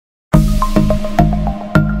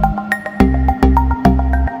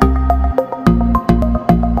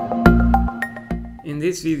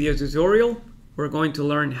this video tutorial, we're going to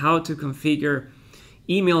learn how to configure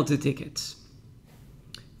email to tickets.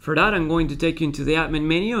 For that, I'm going to take you into the admin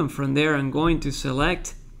menu, and from there I'm going to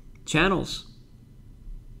select channels.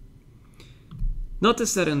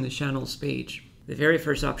 Notice that on the channels page, the very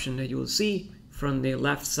first option that you will see from the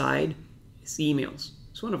left side is emails.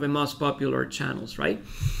 It's one of the most popular channels, right?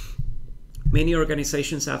 Many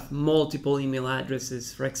organizations have multiple email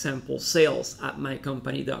addresses, for example,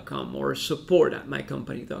 sales@mycompany.com or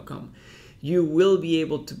support@mycompany.com. You will be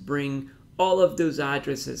able to bring all of those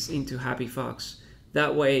addresses into HappyFox.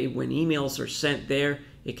 That way, when emails are sent there,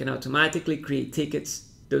 it can automatically create tickets.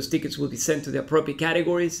 Those tickets will be sent to the appropriate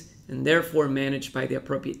categories and therefore managed by the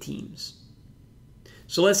appropriate teams.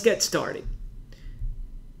 So let's get started.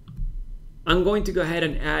 I'm going to go ahead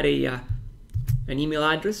and add an email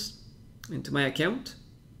address into my account.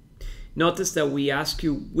 Notice that we ask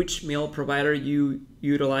you which mail provider you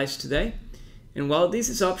utilize today. And while this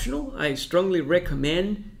is optional, I strongly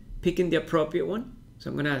recommend picking the appropriate one. So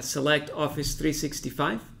I'm going to select Office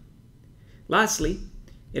 365. Lastly,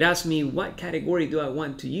 it asks me what category do I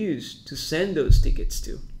want to use to send those tickets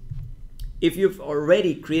to. If you've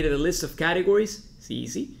already created a list of categories, it's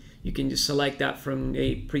easy. You can just select that from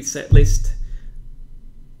a preset list.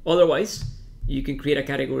 Otherwise, you can create a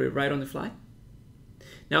category right on the fly.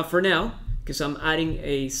 Now for now, because I'm adding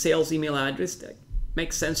a sales email address, that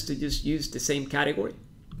makes sense to just use the same category.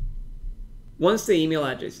 Once the email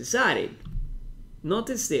address is added,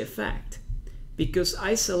 notice the effect. Because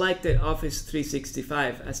I selected Office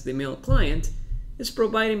 365 as the mail client, it's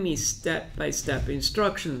providing me step-by-step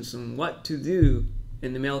instructions on what to do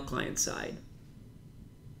in the mail client side.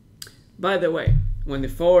 By the way, when the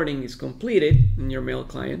forwarding is completed in your mail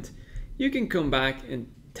client, you can come back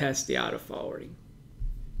and test the auto forwarding.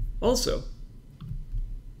 Also,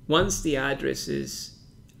 once the address is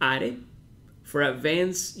added, for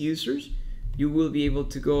advanced users, you will be able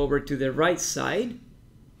to go over to the right side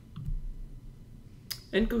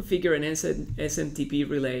and configure an SMTP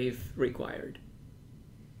relay if required.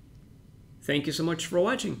 Thank you so much for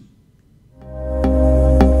watching.